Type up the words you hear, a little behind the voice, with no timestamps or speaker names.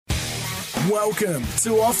Welcome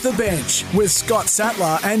to Off the Bench with Scott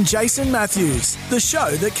Sattler and Jason Matthews, the show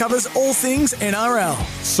that covers all things NRL.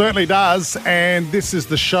 Certainly does, and this is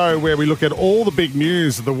the show where we look at all the big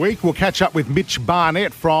news of the week. We'll catch up with Mitch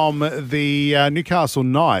Barnett from the Newcastle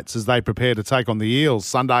Knights as they prepare to take on the Eels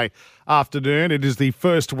Sunday afternoon. It is the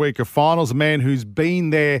first week of finals. A man who's been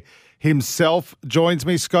there himself joins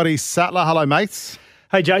me, Scotty Sattler. Hello, mates.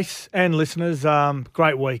 Hey, Jace and listeners.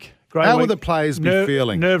 Great week. How will the players be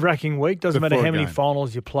feeling? Nerve-wracking week. Doesn't matter how many game.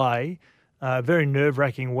 finals you play. Very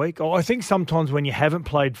nerve-wracking week. I think sometimes when you haven't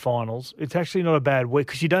played finals, it's actually not a bad week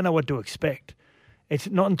because you don't know what to expect. It's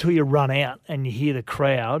not until you run out and you hear the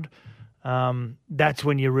crowd, that's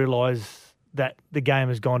when you realise that the game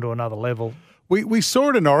has gone to another level. We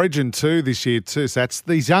saw it in Origin too this year too. So that's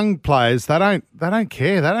these young players. They don't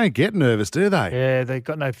care. They don't get nervous, do they? Yeah, they've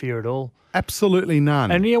got no fear at all. Absolutely none.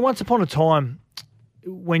 And once upon a time,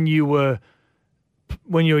 when you were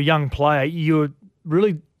a young player, you were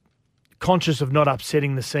really conscious of not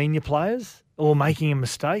upsetting the senior players or making a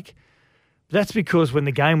mistake. That's because when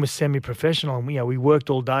the game was semi-professional and we worked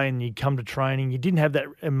all day and you'd come to training, you didn't have that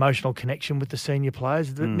emotional connection with the senior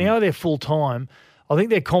players. Now they're full-time. I think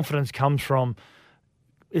their confidence comes from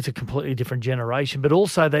it's a completely different generation, but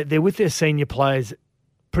also they're with their senior players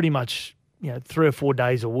pretty much 3 or 4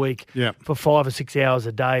 days a week for 5 or 6 hours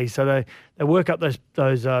a day. So they work up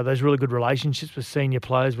those really good relationships with senior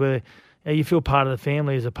players where you feel part of the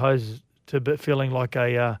family as opposed to feeling like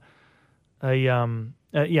you're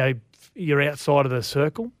outside of the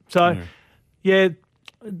circle. So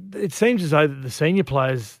it seems as though that the senior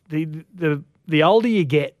players, the older you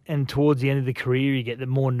get and towards the end of the career you get, the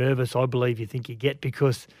more nervous I believe you think you get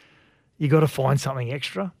because you got to find something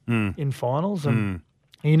extra in finals and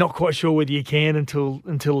you're not quite sure whether you can until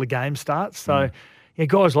the game starts. So,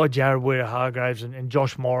 guys like Jared Wheeler-Hargraves and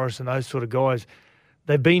Josh Morris and those sort of guys,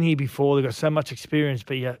 they've been here before. They've got so much experience,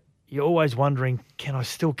 but you're always wondering, can I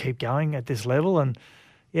still keep going at this level? And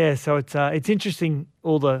so it's interesting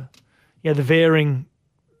all the varying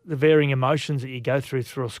emotions that you go through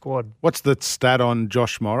a squad. What's the stat on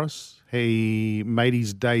Josh Morris? He made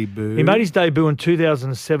his debut. He made his debut in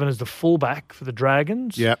 2007 as the fullback for the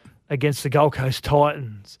Dragons. Yep. Against the Gold Coast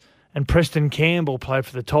Titans, and Preston Campbell played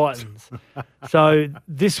for the Titans. So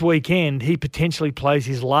this weekend, he potentially plays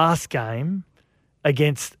his last game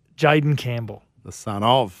against Jaden Campbell. The son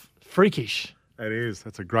of. Freakish. It is.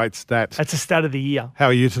 That's a great stat. That's a stat of the year. How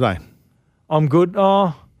are you today? I'm good.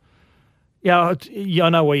 I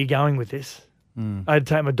know where you're going with this. I had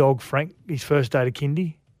to take my dog, Frank, his first day to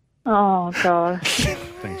kindy. Oh, God.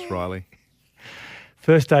 Thanks, Riley.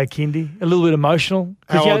 First day of kindy, a little bit emotional.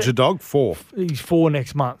 How old's your dog? 4? He's 4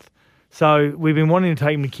 next month. So we've been wanting to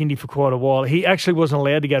take him to kindy for quite a while. He actually wasn't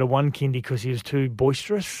allowed to go to one kindy because he was too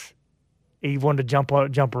boisterous. He wanted to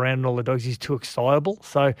jump around and all the dogs. He's too excitable.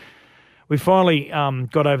 So we finally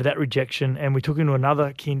got over that rejection and we took him to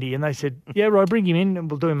another kindy and they said, right, bring him in and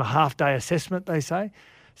we'll do him a half-day assessment, they say.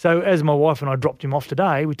 So as my wife and I dropped him off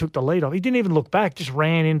today, we took the lead off. He didn't even look back, just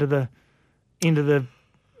ran into the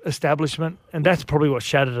establishment, and that's probably what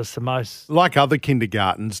shattered us the most. Like other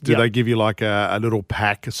kindergartens, do they give you like a little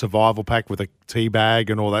pack, a survival pack with a tea bag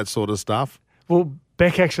and all that sort of stuff? Well,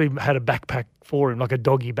 Beck actually had a backpack for him, like a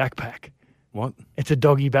doggy backpack. What? It's a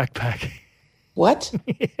doggy backpack. What?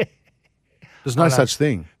 There's no such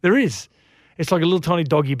thing. There is. It's like a little tiny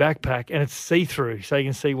doggy backpack, and it's see-through, so you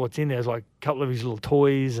can see what's in there. There's like a couple of his little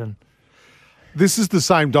toys and... This is the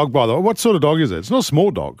same dog, by the way. What sort of dog is it? It's not a small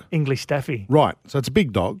dog. English Staffy. Right. So it's a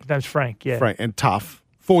big dog. His name's Frank, yeah. Frank, and tough,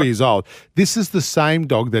 4 years old. This is the same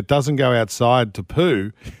dog that doesn't go outside to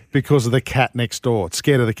poo because of the cat next door. It's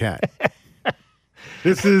scared of the cat.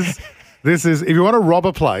 This is if you want to rob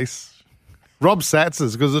a place, rob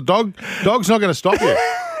Sats's because the dog's not going to stop you.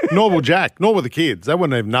 Nor will Jack, nor will the kids. They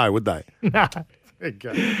wouldn't even know, would they? Nah.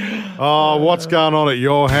 Oh, what's going on at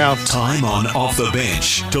your house? Time on Off the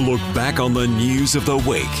Bench to look back on the news of the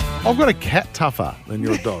week. I've got a cat tougher than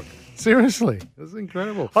your dog. Seriously. That's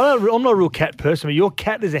incredible. I'm not a real cat person, but your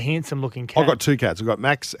cat is a handsome-looking cat. I've got 2 cats. I've got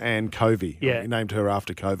Max and Covey. Yeah. We named her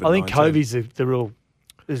after COVID-19. I think Covey's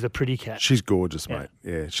the pretty cat. She's gorgeous, mate.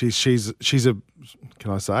 Yeah. She's a,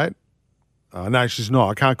 can I say it? No, she's not.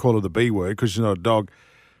 I can't call her the B word because she's not a dog.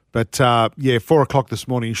 But, 4 o'clock this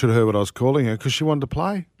morning, you should have heard what I was calling her because she wanted to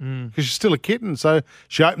play. Because she's still a kitten. So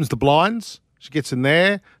she opens the blinds, she gets in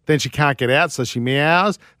there, then she can't get out, so she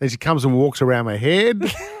meows. Then she comes and walks around my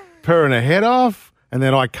head, purring her head off. And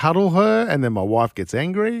then I cuddle her, and then my wife gets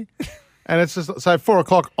angry. And it's just, so 4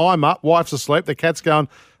 o'clock, I'm up, wife's asleep, the cat's going,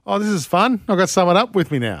 oh, this is fun. I've got someone up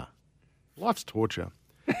with me now. Life's torture.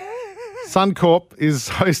 Suncorp is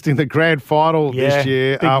hosting the grand final this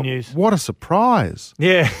year. Big news. What a surprise.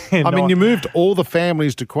 Yeah. I mean, you moved all the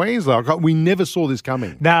families to Queensland. We never saw this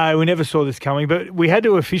coming. No, we never saw this coming, but we had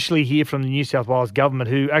to officially hear from the New South Wales government,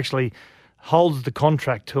 who actually holds the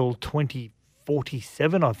contract till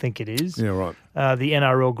 2047, I think it is. Yeah, right. The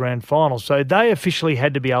NRL grand final. So they officially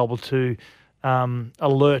had to be able to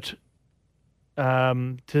alert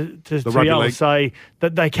to be able to say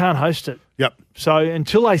that they can't host it. Yep. So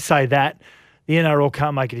until they say that, the NRL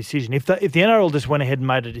can't make a decision. If the NRL just went ahead and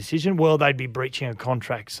made a decision, well, they'd be breaching a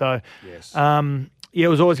contract. So, yes. It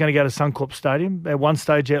was always going to go to Suncorp Stadium. At one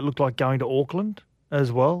stage, it looked like going to Auckland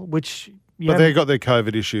as well, which... But they've got their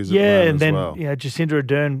COVID issues at the moment and then as well. Jacinda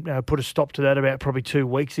Ardern put a stop to that about probably 2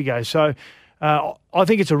 weeks ago. So I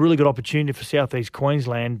think it's a really good opportunity for South East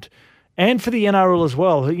Queensland and for the NRL as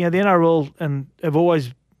well. The NRL have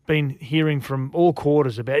always been hearing from all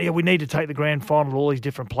quarters about, we need to take the grand final to all these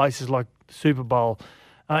different places like the Super Bowl.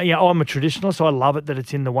 I'm a traditionalist, so I love it that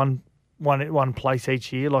it's in the one place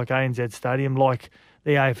each year, like ANZ Stadium, like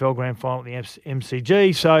the AFL grand final at the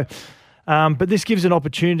MCG. So... but this gives an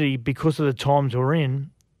opportunity, because of the times we're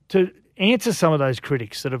in, to answer some of those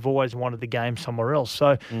critics that have always wanted the game somewhere else.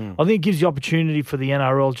 So I think it gives the opportunity for the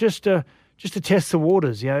NRL just to test the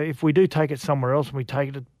waters. If we do take it somewhere else and we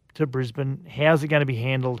take it to Brisbane, how's it going to be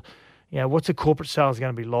handled? What's the corporate sales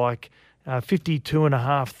going to be like?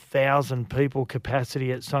 52,500 people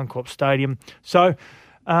capacity at Suncorp Stadium. So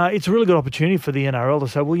it's a really good opportunity for the NRL to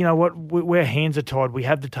say, well, you know what, our hands are tied. We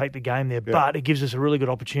have to take the game there, but it gives us a really good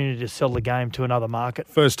opportunity to sell the game to another market.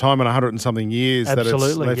 First time in 100 and something years that it's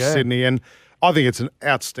left yeah. Sydney. And I think it's an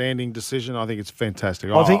outstanding decision. I think it's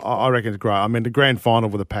fantastic. I reckon it's great. I mean, the grand final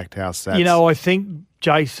with a packed house. I think,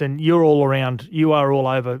 Jason, you're all around. You are all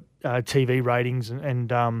over TV ratings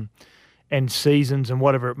and seasons and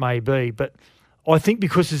whatever it may be. But I think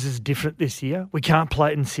because this is different this year, we can't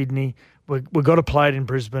play it in Sydney. We've got to play it in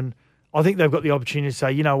Brisbane. I think they've got the opportunity to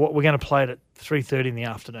say, you know what, we're going to play it at 3:30 in the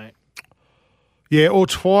afternoon. Yeah, or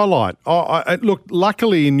twilight. Look,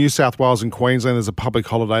 luckily in New South Wales and Queensland, there's a public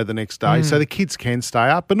holiday the next day, so the kids can stay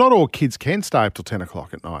up. But not all kids can stay up till 10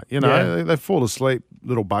 o'clock at night. They fall asleep,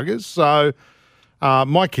 little buggers. So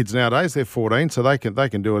my kids nowadays, they're 14, so they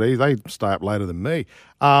can do it easy. They stay up later than me.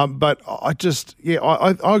 But I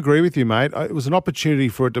agree with you, mate. It was an opportunity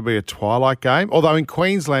for it to be a twilight game. Although in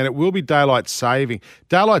Queensland, it will be daylight saving.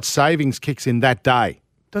 Daylight savings kicks in that day.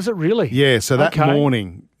 Does it really? Yeah, so that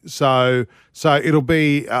morning. So it'll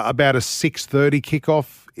be about a 6:30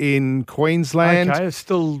 kickoff in Queensland. Okay, it's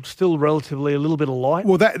still relatively a little bit of light.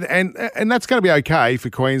 Well, and that's going to be okay for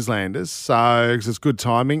Queenslanders. So 'cause it's good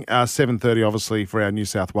timing. 7:30, obviously, for our New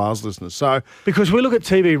South Wales listeners. So because we look at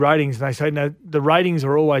TV ratings and they say no, the ratings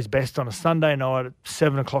are always best on a Sunday night at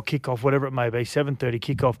 7 o'clock kickoff, whatever it may be, 7:30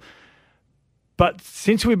 kickoff. But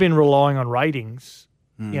since we've been relying on ratings,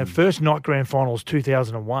 first night grand final was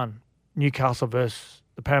 2001, Newcastle versus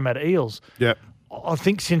the Parramatta Eels. Yeah, I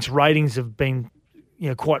think since ratings have been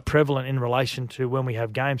quite prevalent in relation to when we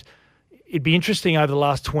have games, it'd be interesting over the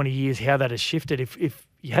last 20 years how that has shifted. If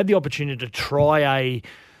you had the opportunity to try a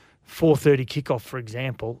 4:30 kickoff, for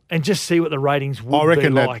example, and just see what the ratings would be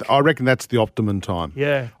like. I reckon that's the optimum time.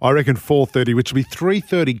 Yeah. I reckon 4:30, which would be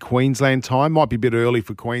 3:30 Queensland time, might be a bit early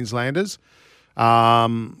for Queenslanders.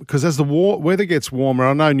 Because as the weather gets warmer,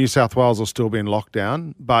 I know New South Wales will still be in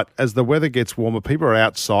lockdown, but as the weather gets warmer, people are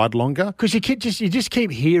outside longer. Because you just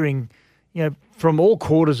keep hearing, from all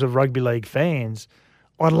quarters of rugby league fans,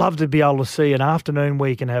 I'd love to be able to see an afternoon where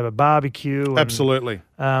you can have a barbecue. And, absolutely.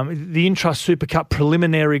 The Intrust Super Cup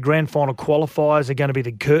preliminary grand final qualifiers are going to be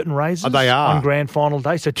the curtain raisers. They are. On grand final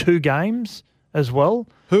day, so 2 games as well.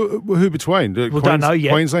 Who between? Don't know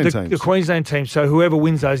yet. Queensland teams. The Queensland team. So whoever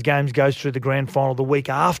wins those games goes through the grand final the week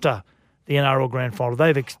after the NRL grand final.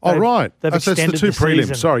 They've right. They've extended so it's the 2 prelims.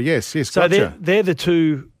 season. Sorry, yes, So gotcha. they're the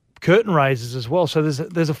 2 curtain raisers as well. So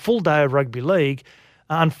there's a full day of rugby league.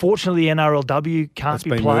 Unfortunately, the NRLW can't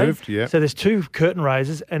be played. Moved, yeah. So there's 2 curtain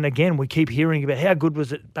raisers. And again, we keep hearing about how good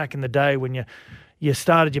was it back in the day when you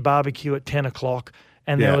started your barbecue at 10 o'clock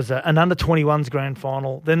and there was an under-21s grand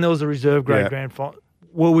final. Then there was a reserve grade grand final.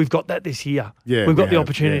 Well, we've got that this year. Yeah, we've got the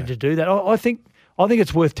opportunity to do that. I think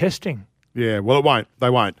it's worth testing. Yeah, well, it won't. They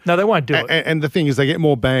won't. No, they won't do it. And the thing is, they get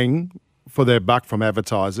more bang for their buck from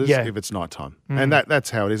advertisers if it's nighttime. And that's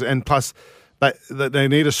how it is. And plus, they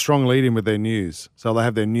need a strong lead in with their news. So they'll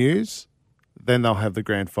have their news, then they'll have the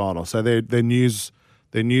grand final. So their news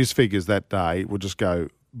figures that day will just go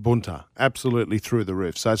bunter, absolutely through the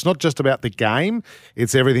roof. So it's not just about the game,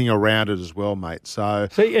 it's everything around it as well, mate. So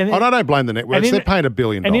I don't blame the networks. They're paying $1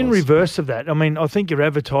 billion. And in reverse of that, I mean, I think your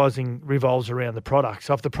advertising revolves around the product.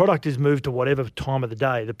 So if the product is moved to whatever time of the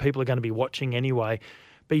day, the people are going to be watching anyway.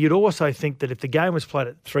 But you'd also think that if the game was played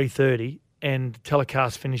at 3:30 and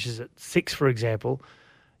telecast finishes at 6, for example,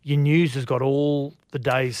 your news has got all the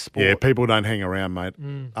day's sport. Yeah, people don't hang around, mate,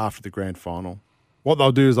 after the grand final. What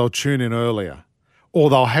they'll do is they'll tune in earlier, or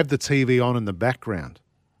they'll have the TV on in the background,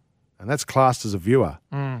 and that's classed as a viewer.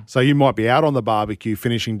 So you might be out on the barbecue,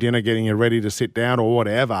 finishing dinner, getting you ready to sit down or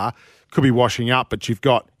whatever, could be washing up, but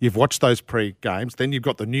you've watched those pre-games, then you've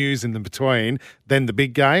got the news in the between, then the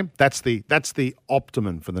big game. That's the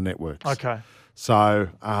optimum for the networks. Okay. So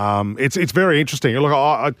it's very interesting. Look,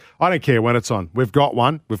 I don't care when it's on. We've got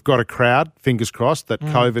one. We've got a crowd. Fingers crossed that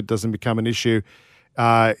COVID doesn't become an issue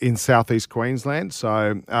in southeast Queensland.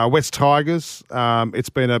 So West Tigers, it's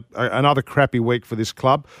been another crappy week for this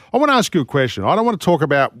club. I want to ask you a question. I don't want to talk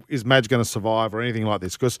about is Madge going to survive or anything like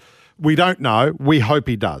this because we don't know. We hope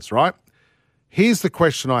he does, right? Here's the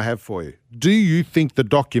question I have for you. Do you think the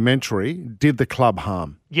documentary did the club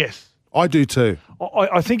harm? Yes. I do too.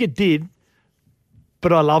 I think it did,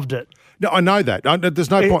 but I loved it. No, I know that. There's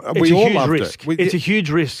no point. It's We a all huge loved risk. it. It's a huge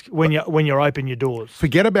risk when you open your doors.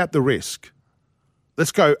 Forget about the risk.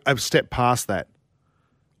 Let's go a step past that.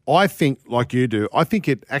 I think, like you do, I think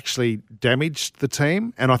it actually damaged the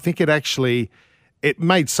team, and I think it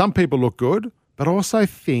made some people look good, but I also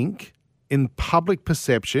think in public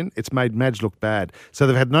perception, it's made Madge look bad. So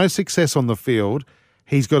they've had no success on the field.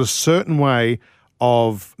 He's got a certain way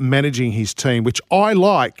of managing his team, which I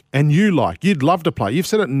like and you like. You'd love to play. You've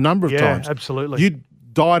said it a number of times. Yeah, absolutely. You'd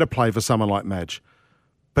die to play for someone like Madge.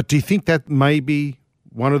 But do you think that may be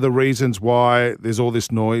one of the reasons why there's all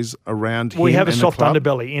this noise around him? We have a and soft the club?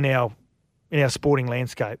 underbelly in our sporting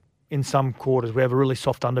landscape. In some quarters, we have a really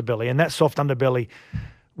soft underbelly, and that soft underbelly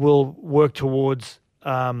will work towards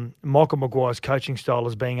Michael Maguire's coaching style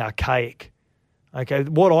as being archaic. Okay,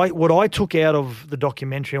 what I took out of the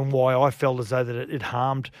documentary and why I felt as though that it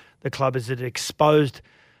harmed the club is that it exposed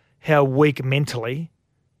how weak mentally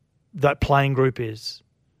that playing group is,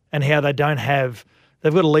 and how they've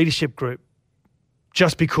got a leadership group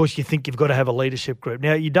just because you think you've got to have a leadership group.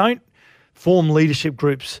 Now, you don't form leadership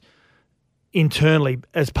groups internally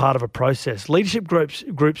as part of a process. Leadership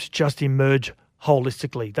groups just emerge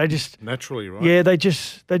holistically. They just naturally, right? Yeah, they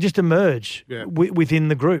just emerge Yeah. within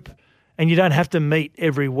the group, and you don't have to meet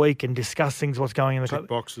every week and discuss things. What's going on in the club?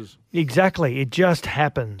 Boxes. Exactly, it just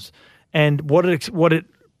happens. And what it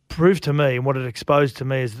proved to me and what it exposed to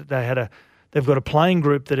me is that they've got a playing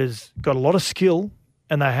group that has got a lot of skill,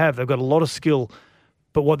 and they've got a lot of skill,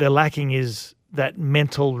 but what they're lacking is that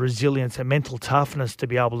mental resilience and mental toughness to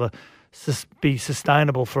be able to be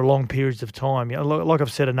sustainable for long periods of time. You know, like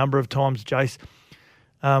I've said a number of times, Jace,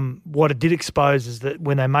 what it did expose is that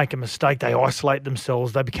when they make a mistake, they isolate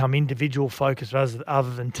themselves. They become individual focused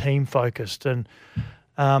other than team focused. And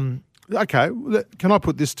Okay, can I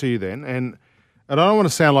put this to you then? And I don't want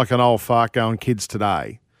to sound like an old fart going kids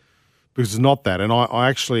today, because it's not that. And I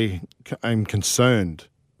actually am concerned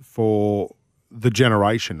for the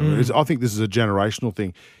generation. I think this is a generational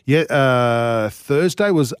thing. Yeah,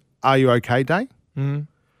 Thursday was Are You OK Day?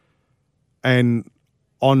 And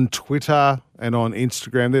on Twitter and on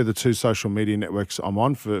Instagram, they're the two social media networks I'm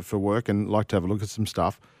on for work and like to have a look at some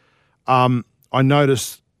stuff. I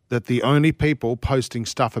noticed that the only people posting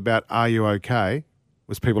stuff about Are You OK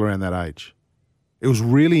was people around that age. It was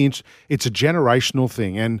really it's a generational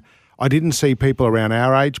thing, and I didn't see people around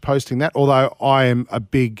our age posting that, although I am a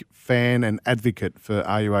big fan and advocate for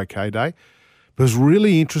Are You OK Day. But it was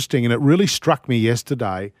really interesting, and it really struck me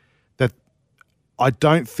yesterday that I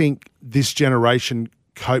don't think this generation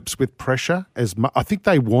copes with pressure as much. I think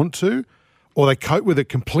they want to, or they cope with it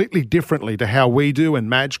completely differently to how we do and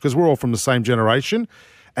Madge, because we're all from the same generation.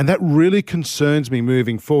 And that really concerns me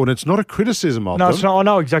moving forward. It's not a criticism of them. it's not, I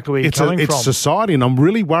know exactly where you're coming from. It's society, and I'm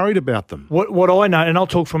really worried about them. What I know, and I'll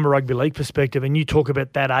talk from a rugby league perspective, and you talk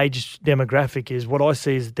about that age demographic, is what I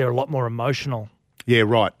see is they're a lot more emotional. Yeah,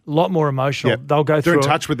 right. A lot more emotional. Yep. They'll go They're through in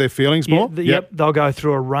touch with their feelings more. Yep. They'll go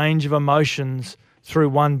through a range of emotions through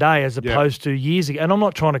one day as opposed to years ago. And I'm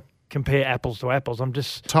not trying to compare apples to apples. I'm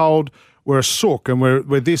just told we're a sook and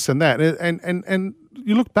we're this and that. And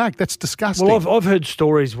you look back, that's disgusting. Well, I've heard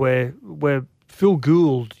stories where Phil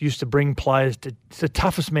Gould used to bring players to the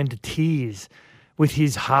toughest men to tears with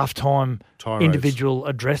his halftime Tirades. individual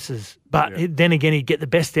addresses. But then again, he'd get the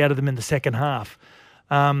best out of them in the second half.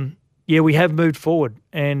 We have moved forward,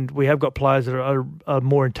 and we have got players that are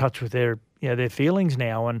more in touch with their feelings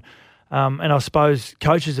now. And And I suppose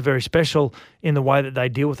coaches are very special in the way that they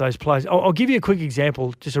deal with those players. I'll give you a quick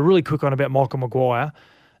example, just a really quick one about Michael Maguire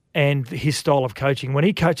and his style of coaching. When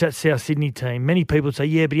he coached that South Sydney team, many people would say,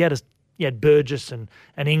 yeah, but he had Burgess and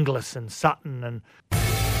Inglis and Sutton. And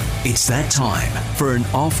It's that time for an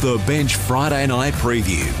Off the Bench Friday night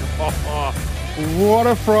preview. What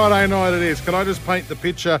a Friday night it is. Can I just paint the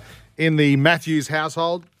picture in the Matthews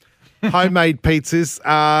household? Homemade pizzas.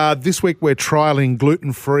 This week we're trialling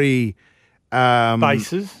gluten-free...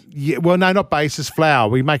 bases. Yeah, well, no, not bases, flour.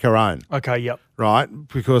 We make our own. Okay, yep. Right,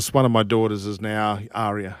 because one of my daughters is now,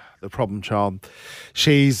 Aria, the problem child.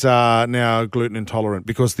 She's now gluten intolerant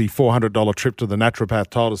because the $400 trip to the naturopath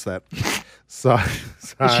told us that. So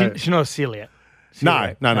She's not a celiac.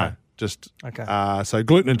 No. Just Okay. So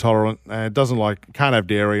gluten intolerant, can't have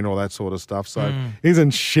dairy and all that sort of stuff. So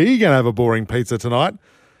isn't she going to have a boring pizza tonight?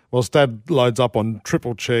 Well, Dad loads up on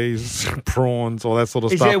triple cheese, prawns, all that sort of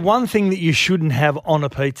stuff. Is there one thing that you shouldn't have on a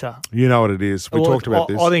pizza? You know what it is. We talked about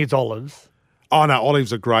this. I think it's olives. Oh, no,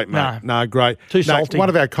 olives are great, mate. No, great. Too salty. One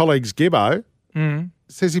of our colleagues, Gibbo,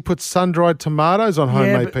 says he puts sun-dried tomatoes on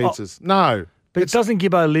homemade pizzas. No. But doesn't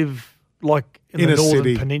Gibbo live like in the northern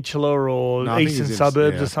city. peninsula or No, I think eastern he's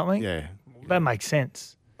suburbs or something? Yeah. That makes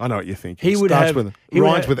sense. I know what you're thinking. He would have-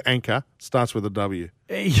 rhymes with anchor, starts with a W.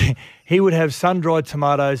 He would have sun-dried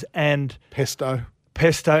tomatoes and Pesto.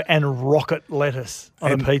 and rocket lettuce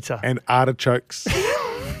on a pizza. And artichokes.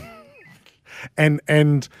 and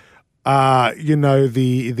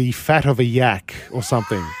the fat of a yak or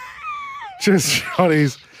something. Just on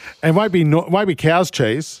his... And won't be cow's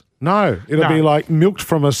cheese. No, it'll be like milked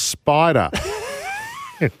from a spider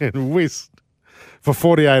and whisked for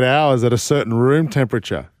 48 hours at a certain room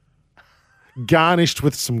temperature, garnished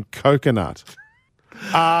with some coconut.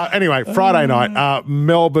 Anyway, Friday night,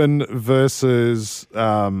 Melbourne versus who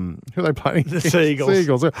are they playing? The Seagulls.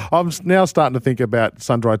 Seagulls. I'm now starting to think about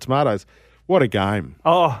sun-dried tomatoes. What a game.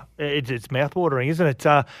 Oh, it's mouth-watering, isn't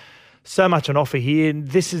it? So much on offer here.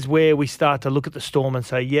 This is where we start to look at the Storm and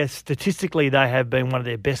say, yes, statistically they have been one of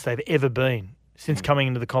their best they've ever been since coming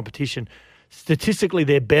into the competition. Statistically,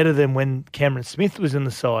 they're better than when Cameron Smith was in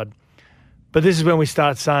the side. But this is when we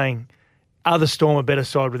start saying, are the Storm a better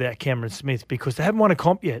side without Cameron Smith? Because they haven't won a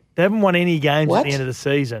comp yet. They haven't won any games at the end of the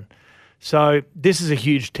season. So this is a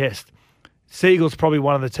huge test. Seagulls probably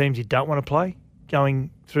one of the teams you don't want to play going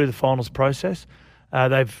through the finals process.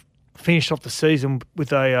 They've finished off the season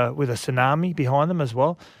with a tsunami behind them as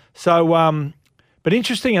well. So, but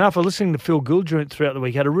interesting enough, I was listening to Phil Gould throughout the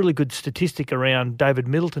week, had a really good statistic around David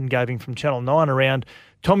Middleton gave him from Channel 9 around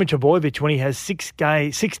Tommy Trbojevic when he has 6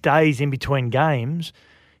 days in between games,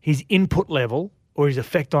 his input level or his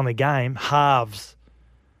effect on the game halves.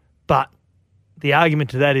 But the argument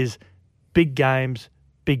to that is big games,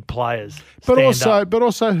 big players. But stand up.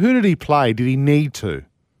 also, who did he play? Did he need to?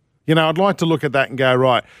 I'd like to look at that and go,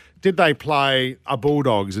 right, did they play a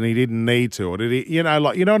Bulldogs and he didn't need to? Or did he, you know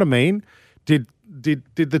what I mean? Did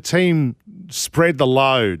the team spread the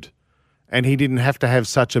load and he didn't have to have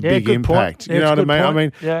such a big impact? Yeah, you know what I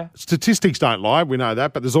mean? point. I mean, statistics don't lie. We know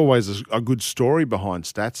that, but there's always a good story behind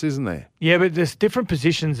stats, isn't there? Yeah, but there's different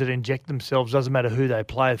positions that inject themselves. Doesn't matter who they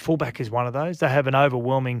play. Fullback is one of those. They have an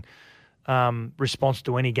overwhelming response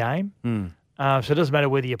to any game. So it doesn't matter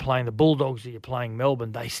whether you're playing the Bulldogs or you're playing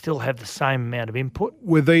Melbourne. They still have the same amount of input.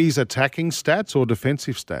 Were these attacking stats or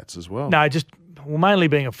defensive stats as well? No, mainly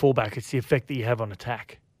being a fullback, it's the effect that you have on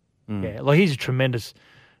attack. Yeah, like he's a tremendous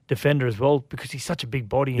defender as well because he's such a big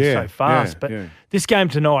body and so fast. But this game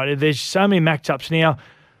tonight, there's so many matchups. Now,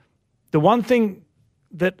 the one thing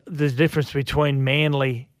that the difference between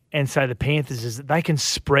Manly and, say, the Panthers is that they can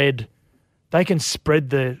spread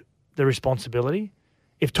the responsibility.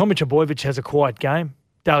 If Tommy Trbojevic has a quiet game,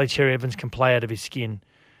 Daly Cherry-Evans can play out of his skin.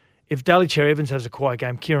 If Daly Cherry-Evans has a quiet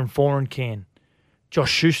game, Kieran Foran can.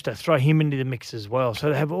 Josh Schuster, throw him into the mix as well.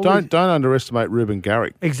 So they have all don't underestimate Ruben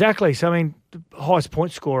Garrick. Exactly. So, I mean, the highest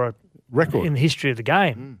point scorer record in the history of the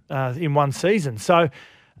game in one season. So,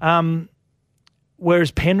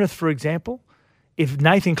 whereas Penrith, for example, if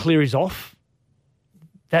Nathan Cleary's off,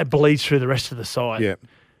 that bleeds through the rest of the side. Yeah.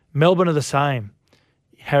 Melbourne are the same.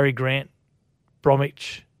 Harry Grant,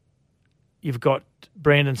 Bromwich, you've got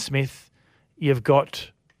Brandon Smith, you've got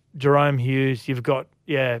Jerome Hughes, you've got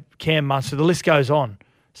Cam Munster. The list goes on.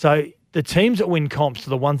 So the teams that win comps are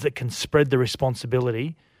the ones that can spread the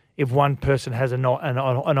responsibility if one person has an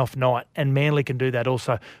off night, and Manly can do that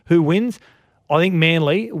also. Who wins? I think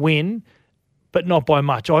Manly win, but not by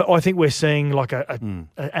much. I think we're seeing like an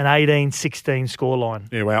 18-16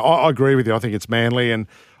 scoreline. Yeah, well, I agree with you. I think it's Manly, and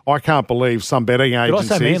I can't believe some betting agencies.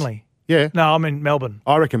 Did I say Manly? Yeah. No, I'm in Melbourne.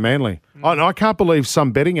 I reckon Manly. I can't believe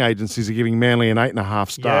some betting agencies are giving Manly an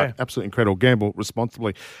 8.5 start. Yeah. Absolutely incredible. Gamble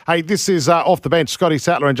responsibly. Hey, this is Off the Bench. Scotty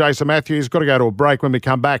Sattler and Jason Matthews. Got to go to a break. When we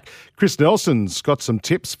come back, Chris Nelson's got some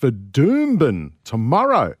tips for Doomben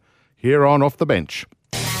tomorrow here on Off the Bench.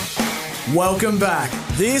 Welcome back.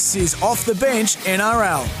 This is Off the Bench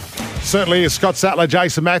NRL. Certainly is. Scott Sattler,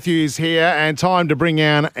 Jason Matthews here, and time to bring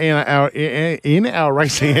in our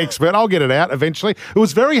racing expert. I'll get it out eventually. It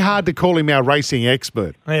was very hard to call him our racing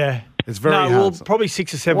expert. Yeah. It's very hard. Well, probably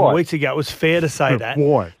 6 or 7 weeks ago, it was fair to say that.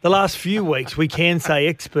 Why? The last few weeks, we can say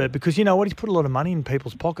expert because you know what? He's put a lot of money in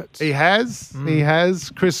people's pockets. He has. He has.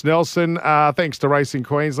 Chris Nelson, thanks to Racing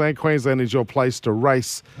Queensland. Queensland is your place to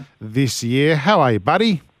race this year. How are you,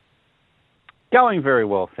 buddy? Going very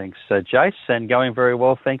well, thanks, Jace, and going very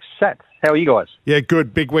well, thanks, Sats. How are you guys? Yeah,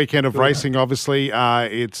 good. Big weekend of racing, obviously.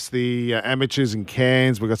 It's the amateurs in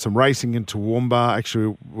Cairns. We've got some racing in Toowoomba.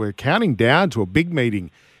 Actually, we're counting down to a big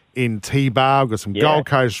meeting in T-Bar. We've got some Gold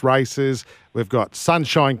Coast races. We've got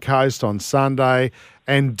Sunshine Coast on Sunday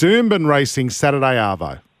and Doomben racing Saturday,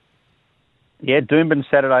 Arvo. Yeah, Doomben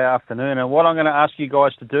Saturday afternoon. And what I'm going to ask you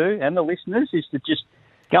guys to do, and the listeners, is to just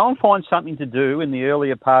go and find something to do in the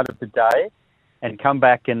earlier part of the day and come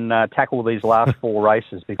back and tackle these last 4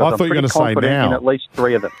 races because I'm pretty confident in at least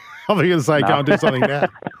 3 of them. I thought you were going to say go and do something now.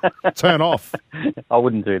 Turn off. I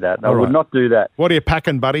wouldn't do that. I would not do that. What are you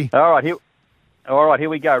packing, buddy? All right, here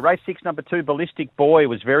we go. Race 6, number 2, Ballistic Boy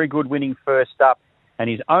was very good winning first up, and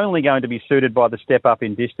he's only going to be suited by the step up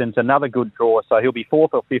in distance. Another good draw, so he'll be 4th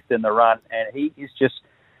or 5th in the run, and he is just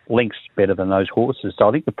links better than those horses. So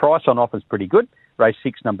I think the price on offer is pretty good. Race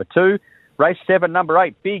 6, number 2. Race 7, number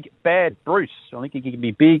 8, Big Bad Bruce. I think he can be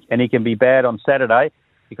big and he can be bad on Saturday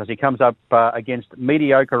because he comes up against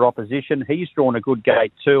mediocre opposition. He's drawn a good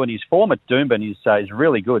gate too, and his form at Doomben is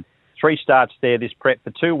really good. 3 starts there this prep for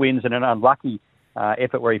 2 wins and an unlucky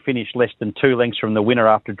effort where he finished less than 2 lengths from the winner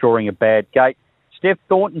after drawing a bad gate. Steph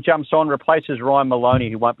Thornton jumps on, replaces Ryan Maloney,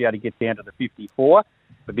 who won't be able to get down to the 54.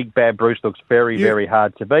 But Big Bad Bruce looks very, very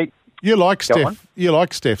hard to beat. You like Steph. You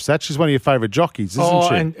like Steph. Sach. She's one of your favourite jockeys, isn't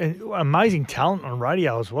she? And amazing talent on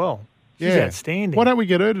radio as well. She's outstanding. Why don't we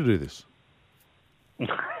get her to do this?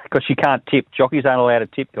 Because she can't tip. Jockeys aren't allowed to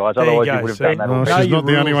tip, guys. Otherwise, you would have done that already. She's not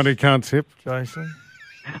the only one who can't tip. Jason.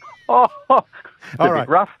 It's a bit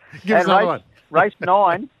rough. Give us another one. Race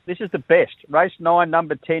 9, this is the best. Race 9,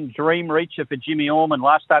 number 10, Dream Reacher for Jimmy Orman.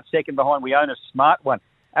 Last start second behind We Own a Smart One.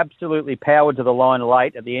 Absolutely powered to the line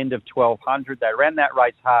late at the end of 1200. They ran that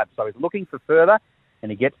race hard, so he's looking for further, and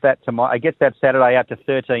he gets that tomorrow. He gets that Saturday out to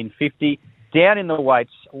 1350. Down in the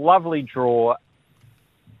weights, lovely draw.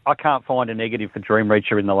 I can't find a negative for Dream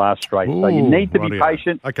Reacher in the last race. So you need to be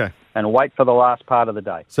patient and wait for the last part of the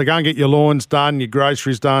day. So go and get your lawns done, your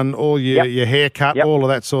groceries done, all your haircut, all of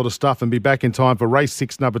that sort of stuff, and be back in time for race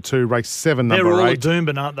 6, number 2, race 7, number 8. They're all at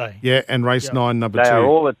Doomben, aren't they? Yeah, and race 9, number 2.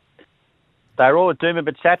 They're all at Doomben,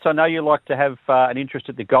 but Sats, I know you like to have an interest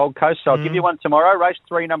at the Gold Coast, so I'll give you one tomorrow. Race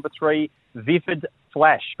 3, number 3, Vivid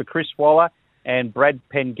Flash for Chris Waller and Brad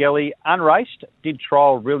Pengelly. Unraced, did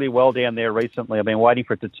trial really well down there recently. I've been waiting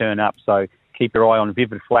for it to turn up, so keep your eye on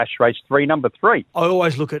Vivid Flash. Race 3, number 3. I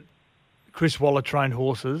always look at Chris Waller trained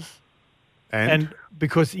horses, and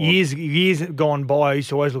because years gone by, I used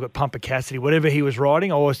to always look at Pumper Cassidy. Whatever he was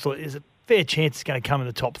riding, I always thought there's a fair chance it's going to come in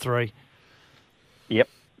the top 3. Yep.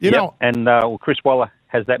 And Chris Waller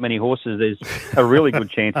has that many horses. There's a really good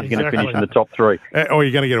chance he's going to finish in the top 3. Or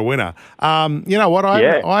you're going to get a winner. You know what?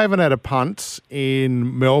 I haven't had a punt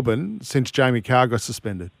in Melbourne since Jamie Carr got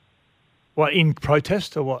suspended. What, in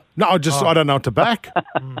protest or what? No, I don't know what to back.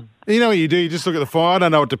 You know what you do? You just look at the fire. I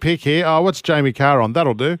don't know what to pick here. Oh, what's Jamie Carr on?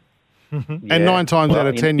 That'll do. And 9 times out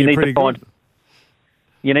of 10, you're pretty good.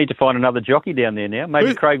 You need to find another jockey down there now.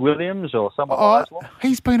 Maybe Craig Williams or someone like that.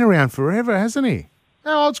 He's been around forever, hasn't he?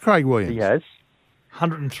 How old's Craig Williams? He has.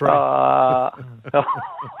 103.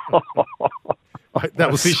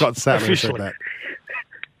 That was Scott Sattler who said that.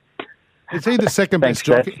 Is he the second best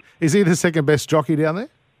jockey? Is he the second best jockey down there?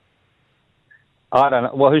 I don't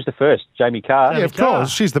know. Well, who's the first? Jamie Carr. Yeah, of course.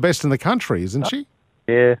 She's the best in the country, isn't she?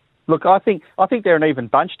 Yeah. Look, I think they're an even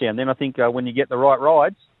bunch down there. And I think when you get the right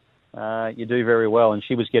rides, you do very well. And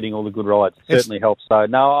she was getting all the good rides. It certainly helps. So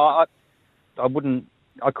no, I wouldn't.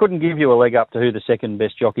 I couldn't give you a leg up to who the second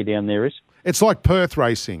best jockey down there is. It's like Perth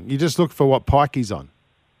racing. You just look for what pike he's on.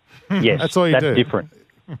 Yes, that's all you do. That's different.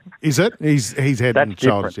 Is it? He's head and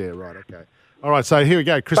shoulders. Yeah, right. Okay. All right. So here we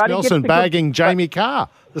go. Chris Nelson bagging Jamie Carr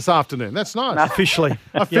this afternoon. That's nice.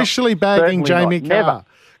 Officially bagging Jamie Carr. Never.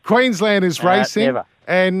 Queensland is racing. Never.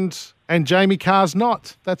 and Jamie Carr's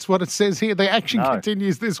not. That's what it says here. The action No.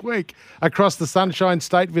 continues this week across the Sunshine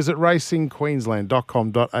State. Visit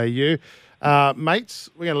racingqueensland.com.au. Mates,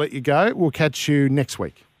 we're going to let you go. We'll catch you next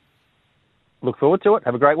week. Look forward to it.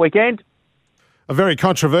 Have a great weekend. A very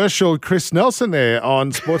controversial Chris Nelson there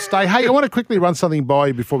on Sports Day. Hey, I want to quickly run something by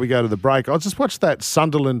you before we go to the break. I just watched that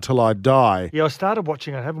Sunderland Till I Die. Yeah, I started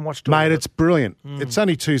watching it. I haven't watched all Mate, of it. it's brilliant. It's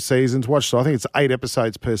only 2 seasons. Watched, I think it's 8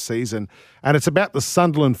 episodes per season. And it's about the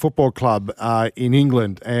Sunderland Football Club in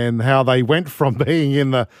England and how they went from being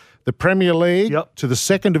in the Premier League to the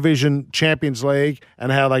Second Division Champions League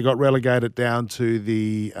and how they got relegated down to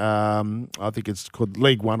the, I think it's called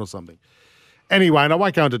League One or something. Anyway, and I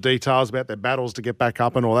won't go into details about their battles to get back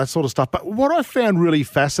up and all that sort of stuff. But what I found really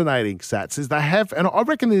fascinating, Sats, is they have, and I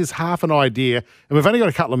reckon there's half an idea, and we've only got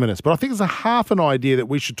a couple of minutes, but I think there's a half an idea that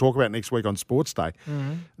we should talk about next week on Sports Day,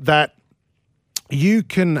 that you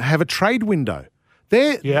can have a trade window.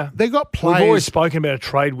 They got players. We've always spoken about a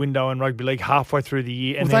trade window in rugby league halfway through the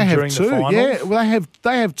year and Well, then they during have the two. finals. Yeah, well,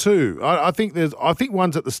 they have two. I think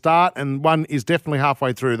one's at the start and one is definitely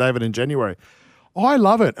halfway through. They have it in January. I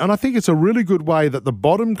love it, and I think it's a really good way that the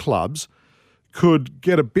bottom clubs could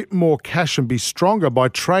get a bit more cash and be stronger by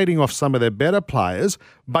trading off some of their better players,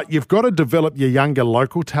 but you've got to develop your younger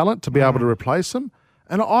local talent to be able to replace them.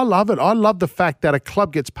 And I love it. I love the fact that a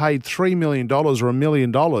club gets paid $3 million or $1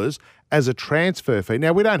 million as a transfer fee.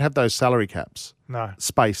 Now, we don't have those salary caps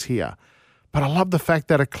space here, but I love the fact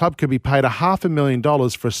that a club could be paid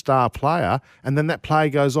 $500,000 for a star player, and then that player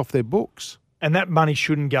goes off their books. And that money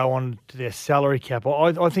shouldn't go on to their salary cap.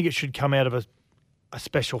 I think it should come out of a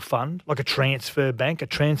special fund, like a transfer bank, a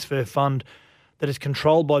transfer fund that is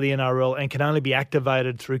controlled by the NRL and can only be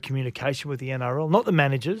activated through communication with the NRL, not the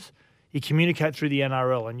managers. You communicate through the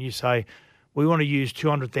NRL and you say, we want to use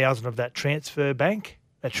 200,000 of that transfer bank,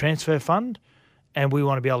 that transfer fund, and we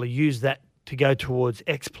want to be able to use that to go towards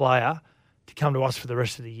X player to come to us for the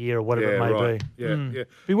rest of the year or whatever it may be. Yeah.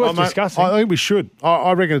 Be worth discussing. I think we should.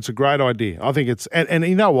 I reckon it's a great idea. I think it's and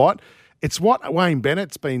you know what? It's what Wayne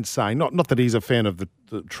Bennett's been saying. Not that he's a fan of the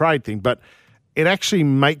trade thing, but it actually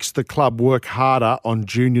makes the club work harder on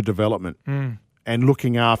junior development and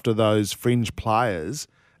looking after those fringe players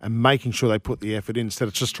and making sure they put the effort in instead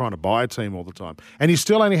of just trying to buy a team all the time. And you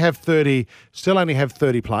still only have 30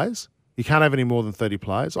 players. You can't have any more than 30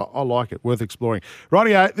 players. I like it. Worth exploring.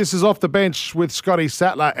 Rightio, this is Off the Bench with Scotty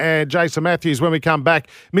Sattler and Jason Matthews. When we come back,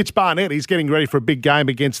 Mitch Barnett, he's getting ready for a big game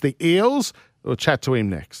against the Eels. We'll chat to him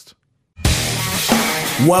next.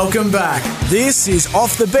 Welcome back. This is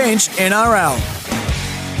Off the Bench NRL.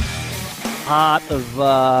 Part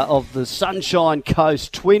of the Sunshine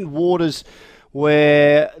Coast, Twin Waters,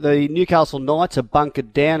 where the Newcastle Knights are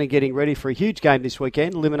bunkered down and getting ready for a huge game this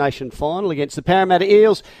weekend, elimination final against the Parramatta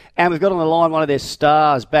Eels. And we've got on the line one of their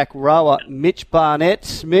stars, back rower, Mitch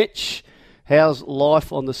Barnett. Mitch, how's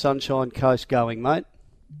life on the Sunshine Coast going, mate?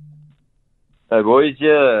 Hey, boys.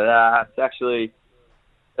 Yeah,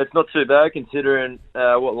 it's not too bad considering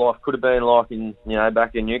what life could have been like in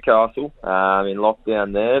back in Newcastle, in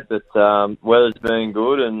lockdown there. But weather's been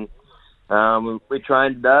good and we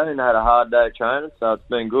trained today and had a hard day of training, so it's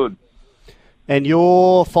been good. And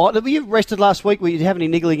your fight, were you rested last week? Did you have any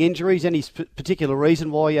niggling injuries? Any particular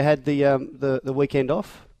reason why you had the weekend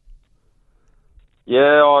off?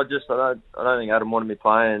 Yeah, I don't think Adam wanted me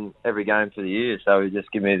playing every game for the year, so he just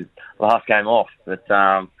gave me the last game off. But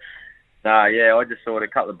I just sort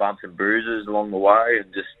of cut the bumps and bruises along the way,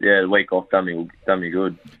 and just the week off done me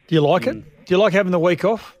good. Do you like it? Do you like having the week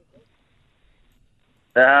off?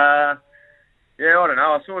 Yeah, I don't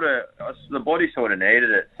know. The body sort of needed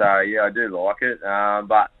it, so yeah, I do like it.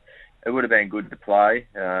 But it would have been good to play,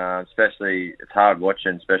 especially it's hard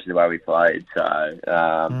watching, especially the way we played. So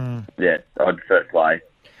I'd prefer to play.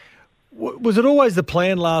 Was it always the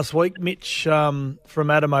plan last week, Mitch, from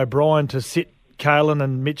Adam O'Brien to sit Kalen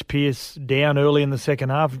and Mitch Pearce down early in the second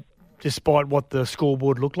half, despite what the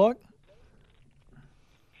scoreboard looked like?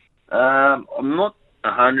 I'm not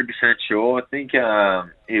 100% sure. I think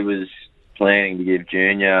he was planning to give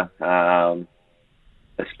Junior a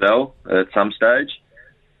spell at some stage.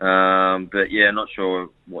 But yeah, not sure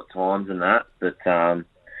what times and that. But I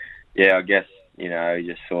guess, he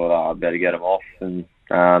just thought, I better get him off and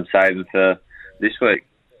save him for this week.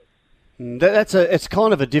 It's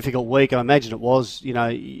kind of a difficult week. I imagine it was, a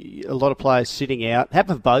lot of players sitting out.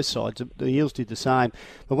 Happened for both sides. The Eels did the same.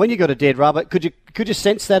 But when you got a dead rubber, could you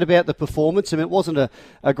sense that about the performance? I mean, it wasn't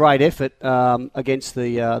a great effort against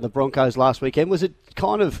the Broncos last weekend. Was it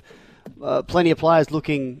kind of plenty of players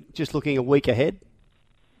looking a week ahead?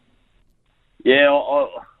 Yeah,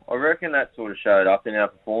 I reckon that sort of showed up in our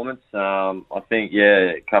performance. I think,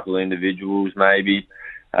 yeah, a couple of individuals maybe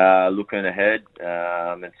looking ahead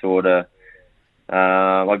and sort of,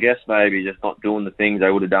 I guess maybe just not doing the things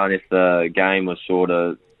they would have done if the game was sort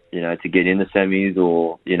of, to get in the semis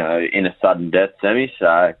or, in a sudden death semi.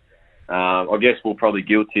 So I guess we're probably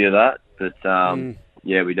guilty of that. But,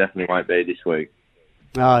 yeah, we definitely won't be this week.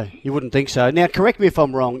 No, you wouldn't think so. Now, correct me if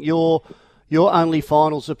I'm wrong. Your only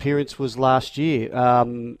finals appearance was last year.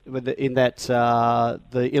 In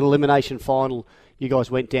the elimination final, you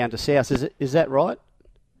guys went down to South. Is that right?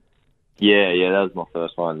 Yeah, that was my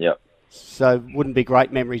first one. Yep. So, wouldn't be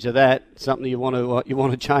great memories of that. Something you want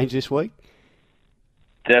to change this week?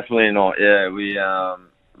 Definitely not. Yeah, we. I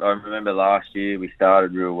remember last year we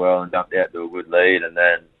started real well and jumped out to a good lead, and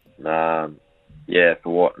then, for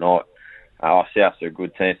what not. South's a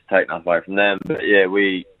good team to take nothing away from them, but yeah,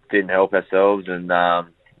 we didn't help ourselves, and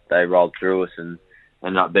they rolled through us and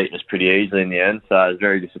ended up beating us pretty easily in the end. So it was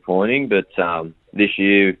very disappointing. But this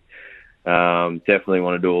year, definitely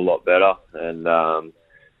want to do a lot better. And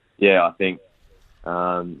I think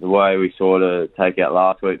the way we sort of take out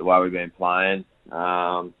last week, the way we've been playing,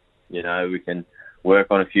 we can work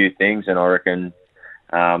on a few things, and I reckon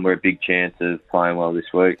we're a big chance of playing well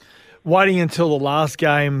this week. Waiting until the last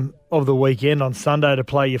game of the weekend on Sunday to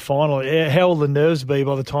play your final, how will the nerves be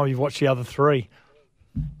by the time you've watched the other three?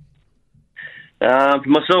 For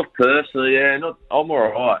myself personally, I'm all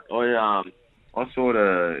right. I sort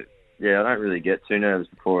of, I don't really get too nervous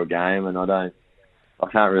before a game, and I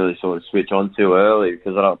can't really sort of switch on too early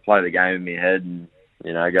because I don't play the game in my head and, go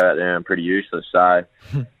out there and I'm pretty useless. So I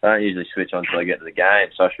don't usually switch on until I get to the game.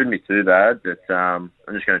 So it shouldn't be too bad, but I'm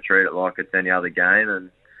just going to treat it like it's any other game and,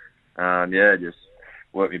 just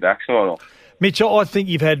work my backside off. Mitch, I think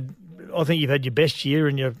you've had your best year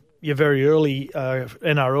in your very early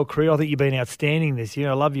NRL career. I think you've been outstanding this year.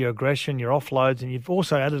 I love your aggression, your offloads, and you've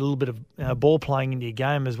also added a little bit of ball playing into your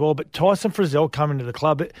game as well. But Tyson Frizzell coming to the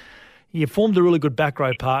club, you formed a really good back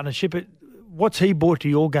row partnership. What's he brought to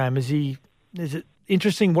your game? Is it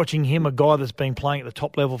interesting watching him, a guy that's been playing at the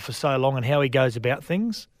top level for so long, and how he goes about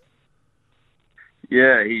things?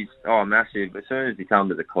 Yeah, he's massive. As soon as he came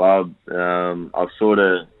to the club, I was sort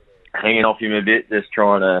of hanging off him a bit, just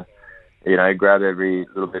trying to, grab every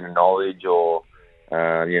little bit of knowledge or,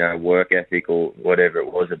 work ethic or whatever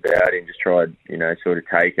it was about him. Just tried, sort of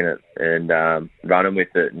taking it and running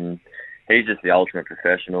with it. And he's just the ultimate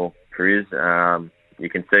professional, Friz. You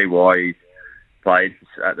can see why he's played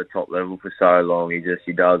at the top level for so long. He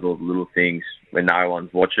does all the little things when no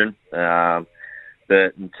one's watching.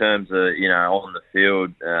 But in terms of, on the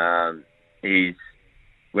field,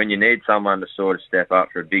 when you need someone to sort of step up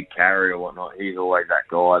for a big carry or whatnot, he's always that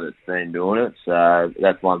guy that's been doing it. So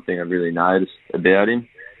that's one thing I've really noticed about him.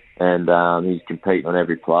 And he's competing on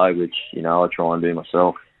every play, which, I try and do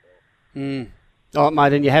myself. Oh,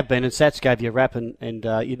 mate, and you have been, and Sats gave you a rap, and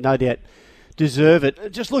you no doubt deserve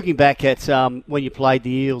it. Just looking back at when you played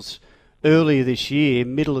the Eels earlier this year,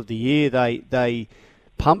 middle of the year, they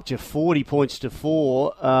pumped you 40 points to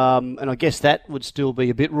 4, and I guess that would still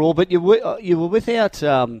be a bit raw. But you were without,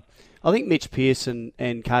 I think, Mitch Pearson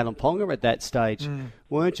and Kalen Ponga at that stage,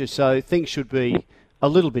 weren't you? So things should be a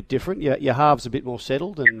little bit different. Your halves a bit more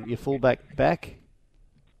settled, and your fullback back.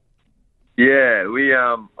 Yeah,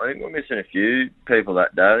 I think we're missing a few people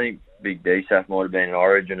that day. I think Big DSAF might have been in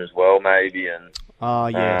Origin as well, maybe, and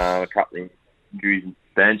yes, a couple of injuries and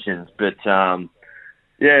suspensions, but.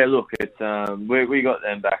 Yeah, look, it's we got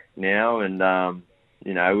them back now, and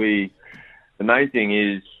the main thing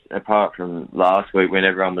is, apart from last week when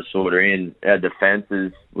everyone was sort of in, our defence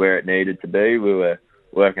is where it needed to be. We were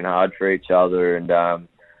working hard for each other, and I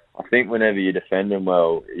think whenever you're defending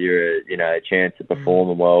well, you're a chance of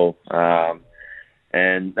performing well,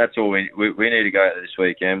 and that's all we need to go out this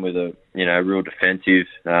weekend with a real defensive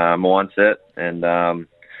mindset, and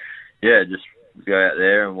just go out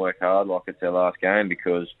there and work hard like it's our last game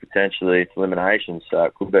because potentially it's elimination, so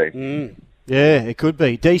it could be. Yeah, it could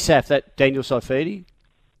be. DSAF, that Daniel Saifidi.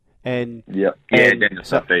 And Daniel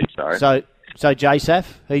Saifidi, sorry. So JSAF,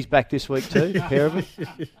 he's back this week too, a pair of them.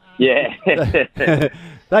 Yeah.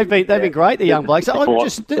 they've been great, the young blokes.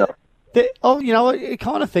 You're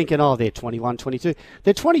kind of thinking, they're 21, 22.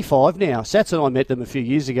 They're 25 now. Sats and I met them a few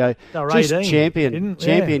years ago. They were just 18,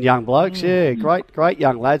 champion young blokes. Yeah, great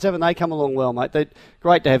young lads. Haven't they come along well, mate? They're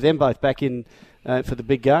great to have them both back in for the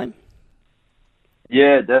big game.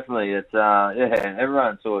 Yeah, definitely. It's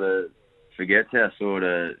everyone sort of forgets how sort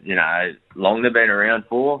of long they've been around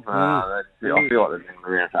for. I feel like they've been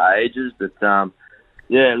around for ages, but.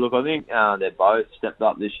 Yeah, look, I think they're both stepped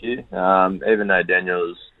up this year. Even though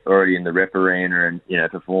Daniel's already in the rep arena and,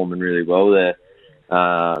 performing really well there.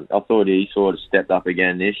 I thought he sort of stepped up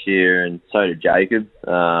again this year, and so did Jacob.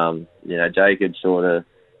 Jacob sort of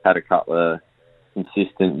had a couple of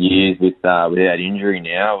consistent years without injury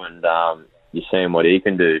now, and you're seeing what he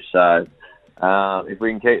can do. So if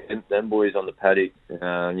we can keep them boys on the paddock,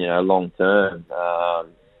 long term,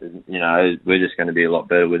 we're just going to be a lot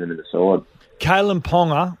better with them in the side. Kalen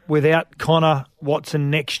Ponga, without Connor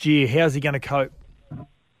Watson next year, how's he going to cope?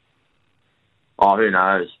 Oh, who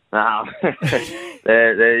knows?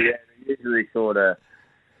 They're usually sort of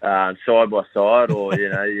side by side, or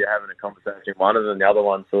you're having a conversation with one of them, the other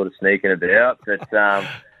one's sort of sneaking about. But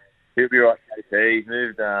he'll be right. He's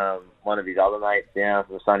moved one of his other mates down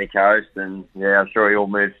from the sunny coast, and I'm sure he'll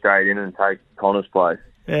move straight in and take Connor's place.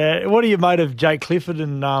 What do you made of Jake Clifford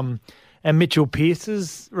and Mitchell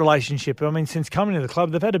Pearce's relationship? I mean, since coming to the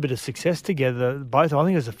club, they've had a bit of success together. Both, I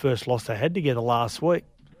think it was the first loss they had together last week.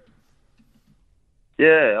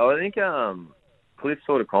 Yeah, I think Cliff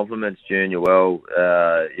sort of complements Junior well.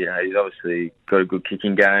 He's obviously got a good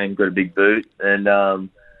kicking game, got a big boot, and I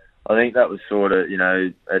think that was sort of,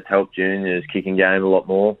 it helped Junior's kicking game a lot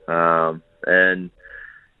more.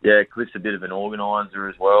 Cliff's a bit of an organiser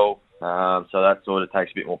as well, so that sort of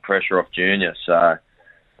takes a bit more pressure off Junior. So,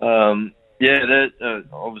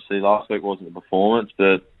 obviously last week wasn't a performance,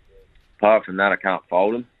 but apart from that, I can't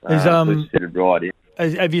fault him. Cliff fitted right in.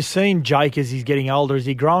 Have you seen Jake as he's getting older? Is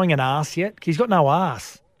he growing an arse yet? He's got no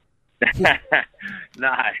arse. No,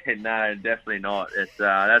 definitely not. It's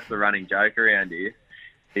that's the running joke around here.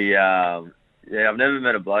 I've never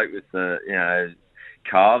met a bloke with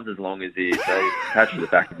calves as long as he attached to the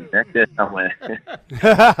back of his neck there somewhere.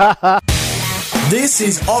 This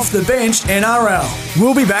is Off the Bench NRL.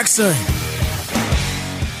 We'll be back soon.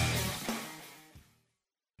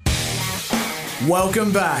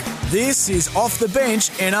 Welcome back. This is Off the Bench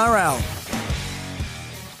NRL.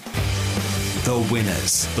 The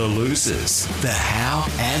winners, the losers, the how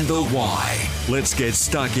and the why. Let's get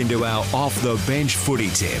stuck into our off-the-bench footy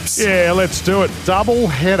tips. Yeah, let's do it. Double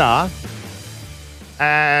header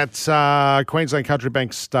at Queensland Country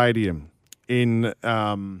Bank Stadium in,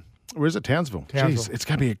 where is it? Townsville. Jeez, it's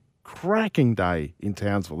going to be a cracking day in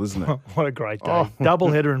Townsville, isn't it? What a great day. Double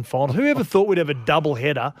header and finals. Who ever thought we'd have a double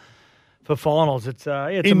header for finals? It's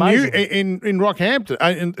amazing. In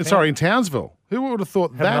Rockhampton, in Townsville. Who would have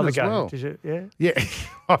thought that as well? Did you? Yeah.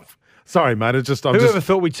 Sorry, mate. Whoever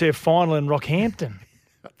thought we'd see a final in Rockhampton?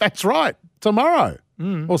 That's right. Tomorrow.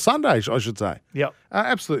 Or Sunday, I should say. Yep.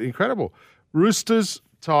 Absolutely incredible. Roosters,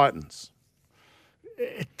 Titans.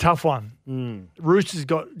 Tough one. Roosters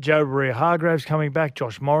got Joe Maria-Hargraves coming back.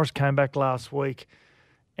 Josh Morris came back last week.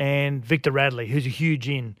 And Victor Radley, who's a huge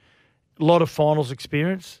in. A lot of finals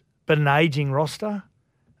experience, but an ageing roster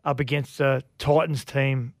up against a Titans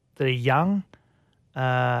team that are young,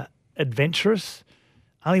 adventurous.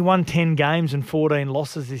 Only won 10 games and 14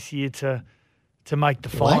 losses this year to make the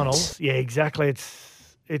finals. Yeah, exactly.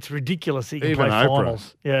 It's ridiculous that you can Even play Oprah.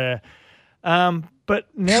 finals. Yeah. But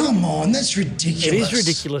now, Come on, that's ridiculous. it is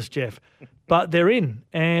ridiculous, Jeff. But they're in,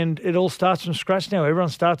 and it all starts from scratch now. Everyone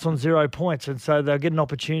starts on 0 points, and so they'll get an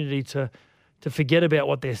opportunity to forget about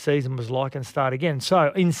what their season was like and start again.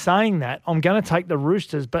 So in saying that, I'm going to take the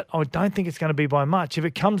Roosters, but I don't think it's going to be by much. If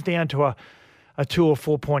it comes down to a 2 or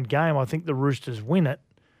 4 point game, I think the Roosters win it.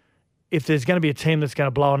 If there's going to be a team that's going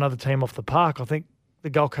to blow another team off the park, I think the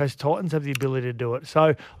Gold Coast Titans have the ability to do it. So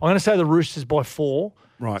I'm going to say the Roosters by 4.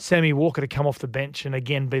 Right. Sammy Walker to come off the bench and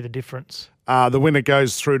again be the difference. The winner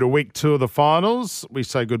goes through to week 2 of the finals. We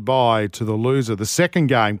say goodbye to the loser. The second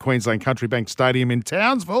game, Queensland Country Bank Stadium in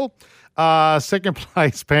Townsville. Second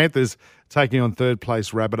place Panthers taking on third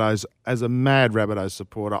place Rabbitohs. As a mad Rabbitohs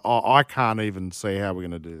supporter, I can't even see how we're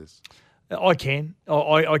going to do this. I can.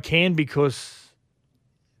 I can because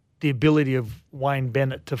the ability of Wayne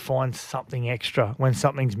Bennett to find something extra when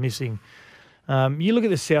something's missing. You look at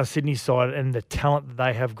the South Sydney side and the talent that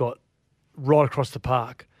they have got right across the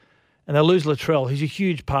park. And they lose Latrell. He's a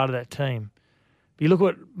huge part of that team. But you look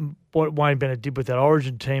at what Wayne Bennett did with that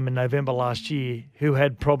Origin team in November last year, who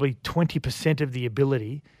had probably 20% of the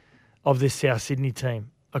ability of this South Sydney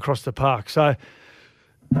team across the park. So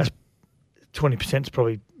that's 20% is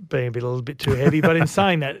probably being a little bit too heavy. But in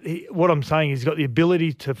saying that, what I'm saying is he's got the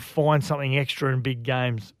ability to find something extra in big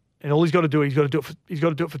games. And all he's got to do, he's got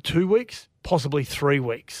to do it for 2 weeks, possibly 3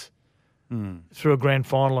 weeks, through a grand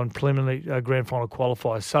final and preliminary grand final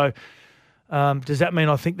qualifiers. So does that mean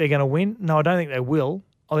I think they're going to win? No, I don't think they will.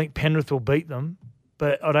 I think Penrith will beat them,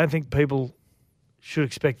 but I don't think people should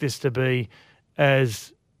expect this to be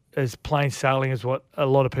as plain sailing as what a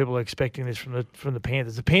lot of people are expecting this from the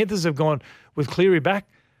Panthers. The Panthers have gone with Cleary back.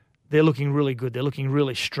 they're looking really good. They're looking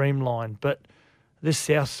really streamlined. But this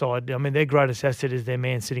South side, I mean, their greatest asset is their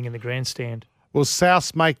man sitting in the grandstand. Will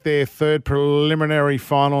South make their third preliminary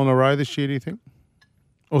final in a row this year, do you think?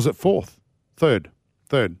 Or is it fourth? Third.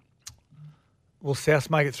 Will South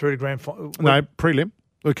make it through to grand final? No, prelim.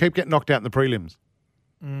 We'll keep getting knocked out in the prelims.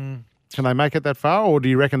 Can they make it that far, or do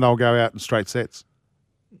you reckon they'll go out in straight sets?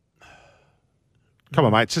 Come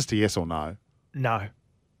on, mate. It's just a yes or no. No.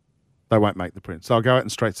 They won't make the print. So I'll go out in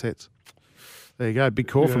straight sets. There you go. Big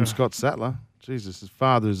call from Scott Sattler. Jesus, his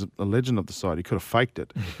father is a legend of the side. He could have faked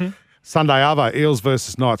it. Sunday Arvo, Eels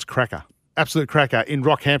versus Knights, cracker. Absolute cracker in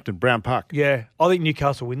Rockhampton, Brown Park. Yeah, I think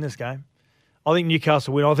Newcastle win this game. I think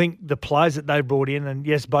Newcastle win. I think the players that they brought in, and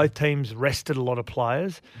yes, both teams rested a lot of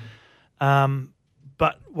players.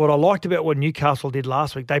 But what I liked about what Newcastle did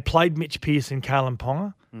last week, they played Mitch Pearce and Kalen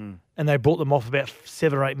Ponga, and they brought them off about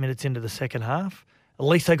 7 or 8 minutes into the second half. At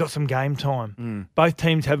least they got some game time. Both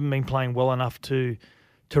teams haven't been playing well enough to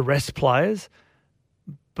rest players.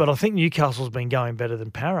 But I think Newcastle's been going better than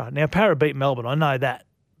Para. Now, Para beat Melbourne, I know that.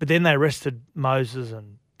 But then they rested Moses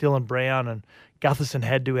and Dylan Brown, and Gutherson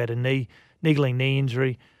had a niggling knee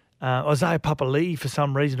injury. Isaiah Papali'i, for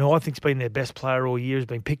some reason, who I think's been their best player all year, has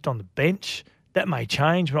been picked on the bench. That may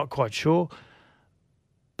change, we're not quite sure.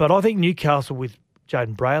 But I think Newcastle, with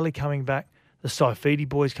Jaden Brayley coming back, the Saifidi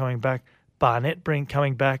boys coming back, Barnett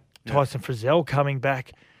coming back, Tyson Frizzell coming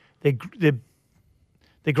back, their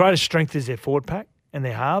greatest strength is their forward pack and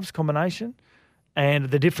their halves combination. And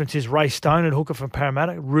the difference is Ray Stone at hooker from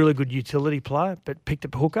Parramatta, really good utility player, but picked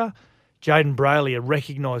up hooker. Jaden Brayley, a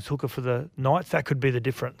recognised hooker for the Knights. That could be the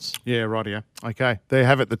difference. Yeah, right here. Okay, there you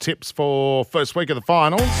have it. The tips for first week of the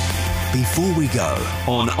finals. Before we go,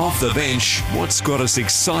 on Off the Bench, what's got us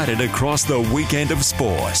excited across the weekend of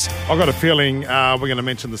sport? I've got a feeling we're going to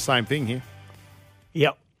mention the same thing here.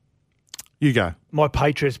 Yep. You go. My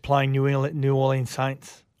Patriots playing New Orleans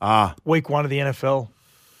Saints. Week 1 of the NFL.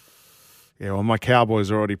 Yeah, well, my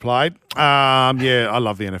Cowboys already played. Yeah, I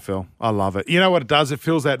love the NFL. I love it. You know what it does? It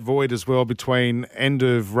fills that void as well between end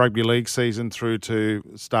of rugby league season through to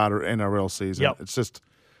start of NRL season. Yep.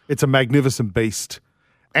 It's a magnificent beast.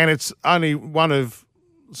 And it's only one of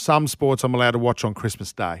some sports I'm allowed to watch on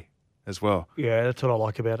Christmas Day as well. Yeah, that's what I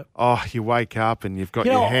like about it. Oh, you wake up and you've got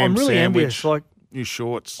your ham I'm really sandwich, envious. Like, new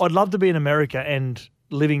shorts. I'd love to be in America and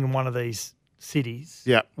living in one of these cities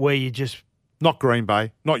where you just... Not Green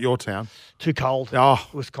Bay, not your town. Too cold. Oh,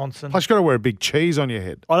 Wisconsin. Plus, you've got to wear a big cheese on your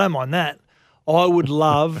head. I don't mind that. I would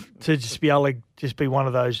love to just be able to just be one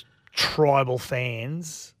of those tribal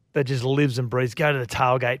fans that just lives and breathes, go to the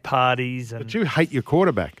tailgate parties. And But you hate your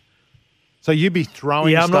quarterback. So you'd be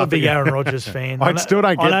throwing I'm stuff not a big at Aaron Rodgers fan. I still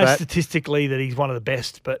don't get I know that. statistically that he's one of the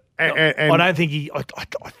best, but And- I don't think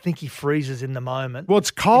I think he freezes in the moment. Well, it's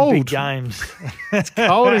cold. In big games. It's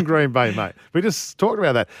cold in Green Bay, mate. We just talked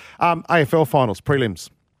about that. AFL finals, prelims.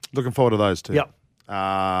 Looking forward to those too. Yep.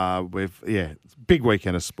 It's a big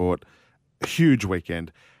weekend of sport. A huge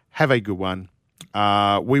weekend. Have a good one.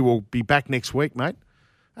 We will be back next week, mate.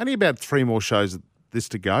 Only about 3 more shows of this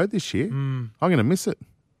to go this year. I'm going to miss it.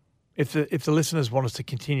 If the listeners want us to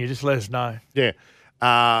continue, just let us know. Yeah.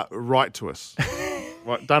 Write to us.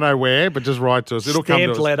 Don't know where, but just write to us. It'll come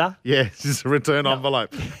to us. Stamped letter. Yeah, just a return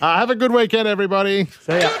envelope. Have a good weekend, everybody.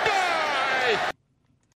 See ya.